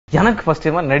எனக்கு ஃபர்ஸ்ட்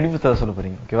டைமா நடிப்பு தர சொல்ல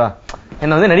போறீங்க. ஓகேவா?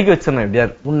 என்ன வந்து நடிக்க வச்சிடணும்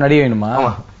எப்படியாரு. உன் நடிக்க வேணுமா?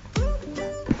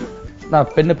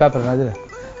 நான் பெண்ணு பேப்பர் அது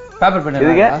பேப்பர் பெண்ணு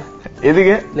எதுக்கு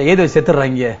எதுக்கு இல்ல ஏதோ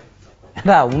செத்துடுறாங்க.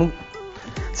 ஏடா உனக்கு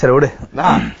சரி விடு.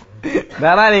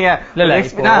 வேணா நீங்க இல்ல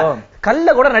கல்ல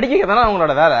கூட நடிக்கிறதானா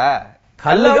உங்களோட வேலை.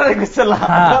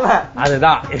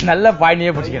 அதுதான் நல்ல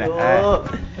பாயிண்டியே பிடிச்சிக்கிறேன்.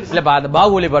 இல்லப்பா அந்த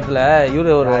பாகுபலி படத்துல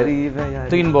இவரு ஒரு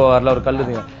தூக்கின் போவார்ல ஒரு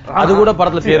கல்லு, அது கூட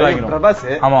படத்துல பேர் வாங்கிடும்.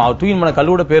 ஆமா அவர் தூக்கின் போன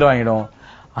கல்லு கூட பேர் வாங்கிடும்.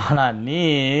 ஆனா நீ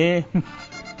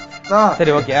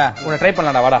சரி ஓகே உன்னை ட்ரை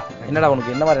பண்ணலாம்டா வாடா. என்னடா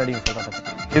உனக்கு என்ன மாதிரி நடிக்க சொல்றேன்?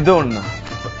 இது ஒண்ணு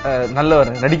நல்ல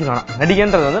ஒரு நடிக்கலாம்.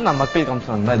 நடிகன்றது வந்து நான் மக்களுக்கு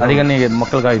அம்சம் நடிகன்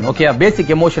மக்களுக்காக. ஓகே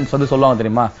பேசிக் எமோஷன்ஸ் வந்து சொல்லுவாங்க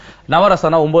தெரியுமா?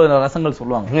 நவரசனா 9 ரசங்கள்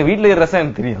சொல்லுவாங்க. எங்க வீட்டுல இருக்கிற ரசம்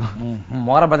எனக்கு தெரியும்.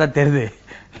 மோர பார்த்தா தெரியுது.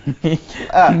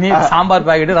 நீ சாம்பார்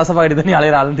பாக்கெட் ரசம் பாக்கெட் நீ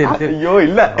அலையிற ஆளுன்னு தெரியுது. ஐயோ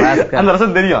இல்ல அந்த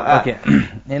ரசம் தெரியும். ஓகே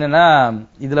என்னன்னா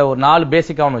இதுல ஒரு 4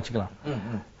 பேசிக்கா ஒண்ணு வச்சுக்கலாம்.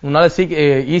 உன்னால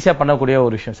ஈஸியா பண்ணக்கூடிய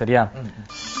ஒரு விஷயம். சரியா?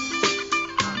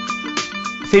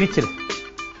 சிரிச்சிரு.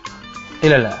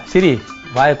 இல்ல இல்ல சிரி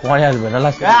வாய கோணையா இருக்கு.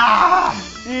 நல்லா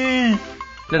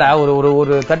இல்லடா ஒரு ஒரு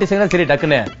ஒரு 30 செகண்ட் சரி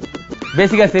டக்குன்னு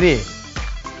பேசிக்கா சரி.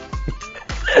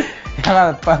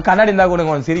 கண்ணாடி இருந்தா கூட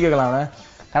கொஞ்சம் சிரிக்கலாம்.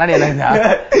 கண்ணாடி என்ன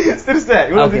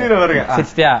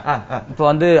சிரிச்சிட்டியா? இப்ப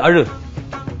வந்து அழு.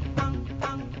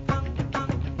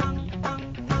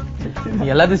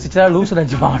 எல்லாத்தையும் சிரிச்சா லூஸ்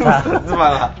நினைச்சுப்பாங்கடா.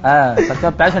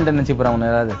 சச்சா பேஷண்ட் நினைச்சு போறான்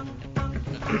உன்ன ஏதாவது.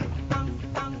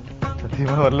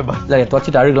 இல்ல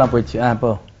தொச்சிட்டு அழுகலாம் போயிடுச்சு.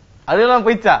 இப்போ அழுகலாம்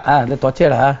போயிடுச்சா?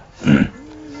 தொச்சேடா.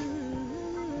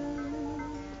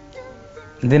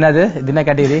 இது என்னது? இது என்ன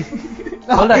கேட்டகரி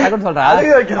சொல்றா?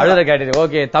 அழுகிற கேட்டகரி.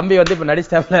 ஓகே தம்பி வந்து இப்ப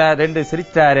நடிச்சிட்டாப்ல 2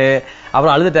 சிரிச்சிட்டாரு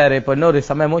அப்புறம் அழுதுட்டாரு. இப்ப இன்னொரு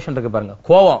செம்ம எமோஷன் இருக்கு பாருங்க,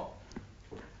 கோவம்.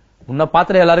 உன்னை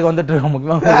பாத்துட்டு எல்லாருக்கும் வந்துட்டு இருக்கு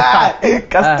முக்கியமா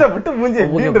கஷ்டப்பட்டு மூஞ்சி.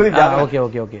 ஓகே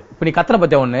ஓகே ஓகே இப்ப நீ கத்தனை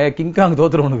பத்தியா ஒண்ணு கிங்காங்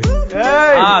தோத்துரும் உனக்கு.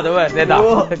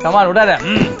 கமான் விடாத.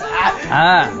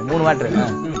 3 மேட்ரு.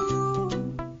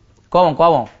 கோவம்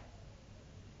கோவம்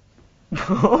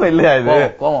இல்லையா? இது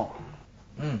கோவம்.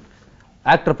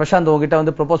 ஆக்டர் பிரசாந்த் உங்ககிட்ட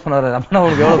வந்து ப்ரொபோஸ் பண்ணாரு.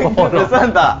 உங்களுக்கு எவ்வளவு கோவம்?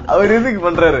 பிரசாந்தா அவர் எதுக்கு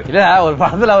பண்றாரு? இல்ல ஒரு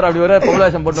படத்துல அவர் அப்படி ஒரு பொம்பளை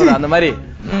போட்டு அந்த மாதிரி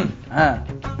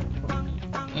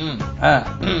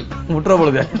முற்ற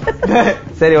பொழுது.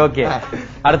 சரி ஓகே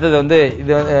அடுத்தது வந்து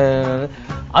இது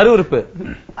அருவருப்பு.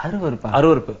 அருவருப்பு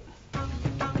அருவருப்பு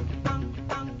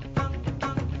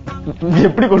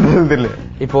எப்படி கொண்டு வந்து தெரியல.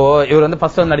 இப்போ இவர் வந்து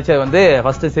ஃபர்ஸ்ட் வந்து நடிச்சது வந்து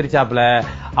ஃபர்ஸ்ட் சிரிச்சாப்ல,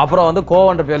 அப்புறம் வந்து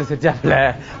கோவன்ற பேர்ல சிரிச்சாப்ல,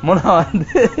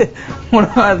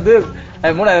 மூணாவது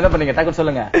என்ன பண்ணீங்க டக்கு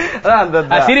சொல்லுங்க.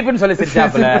 சிரிப்புன்னு சொல்லி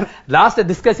சிரிச்சாப்ல, லாஸ்ட்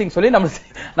டிஸ்கசிங் சொல்லி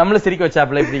நம்மள சிரிக்க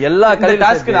வச்சாப்ல. இப்படி எல்லா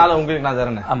டாஸ்க்கு உங்களுக்கு நான்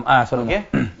தரேன். சொல்லுங்க.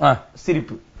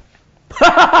 சிரிப்பு.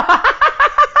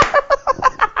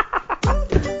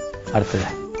 அடுத்தது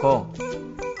கோவம்.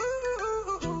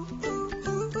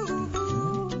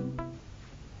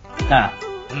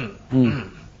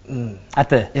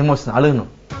 அத்த எமோஷன்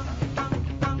அழுகணும்.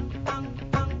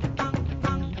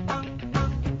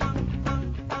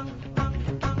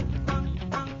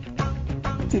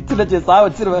 சிச்சு சா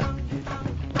வச்சிருவேன்.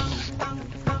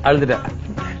 அழுதுட்டேன்.